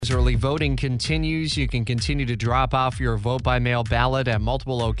early voting continues. You can continue to drop off your vote by mail ballot at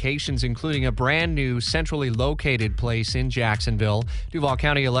multiple locations, including a brand new centrally located place in Jacksonville. Duval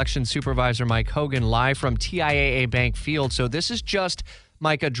County Election Supervisor Mike Hogan live from TIAA Bank Field. So this is just,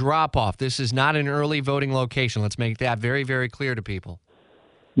 Mike, a drop off. This is not an early voting location. Let's make that very, very clear to people.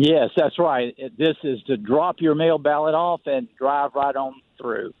 Yes, that's right. This is to drop your mail ballot off and drive right on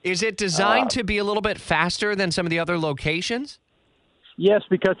through. Is it designed to be a little bit faster than some of the other locations? Yes,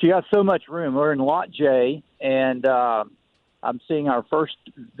 because you got so much room. We're in Lot J, and I'm seeing our first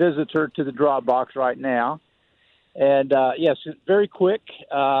visitor to the drop box right now. And, yes, it's very quick.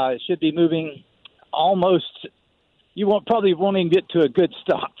 It should be moving almost – probably won't even get to a good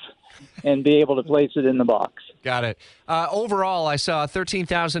stop and be able to place it in the box. Got it. Overall, I saw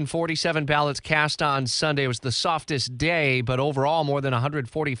 13,047 ballots cast on Sunday. It was the softest day, but overall, more than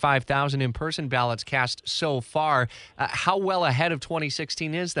 145,000 in-person ballots cast so far. How well ahead of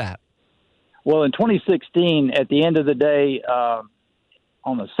 2016 is that? Well, in 2016, at the end of the day,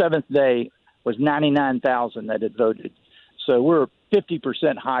 on the seventh day, was 99,000 that had voted. So we're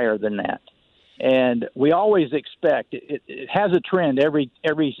 50% higher than that. And we always expect it has a trend every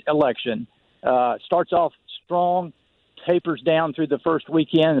election. Starts off strong, tapers down through the first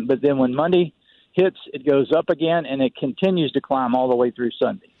weekend, but then when Monday hits, it goes up again, and it continues to climb all the way through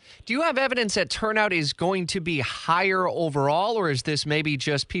Sunday. Do you have evidence that turnout is going to be higher overall, or is this maybe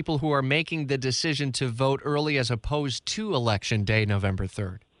just people who are making the decision to vote early as opposed to Election Day, November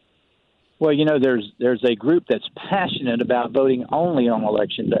 3rd? Well, there's a group that's passionate about voting only on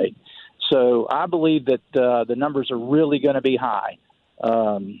Election Day. So I believe that the numbers are really going to be high.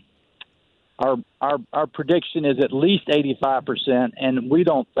 Our prediction is at least 85%, and we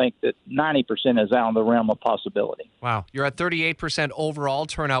don't think that 90% is out of the realm of possibility. Wow. You're at 38% overall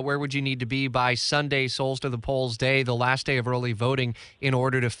turnout. Where would you need to be by Sunday, Souls to the Polls Day, the last day of early voting, in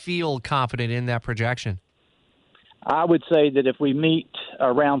order to feel confident in that projection? I would say that if we meet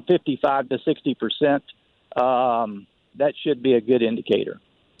around 55 to 60%, that should be a good indicator.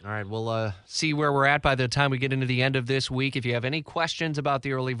 All right, we'll see where we're at by the time we get into the end of this week. If you have any questions about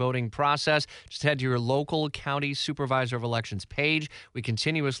the early voting process, just head to your local county supervisor of elections page. We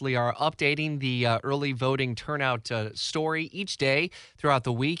continuously are updating the early voting turnout story each day throughout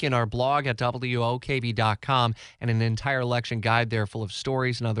the week in our blog at WOKV.com, and an entire election guide there full of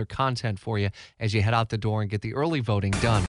stories and other content for you as you head out the door and get the early voting done.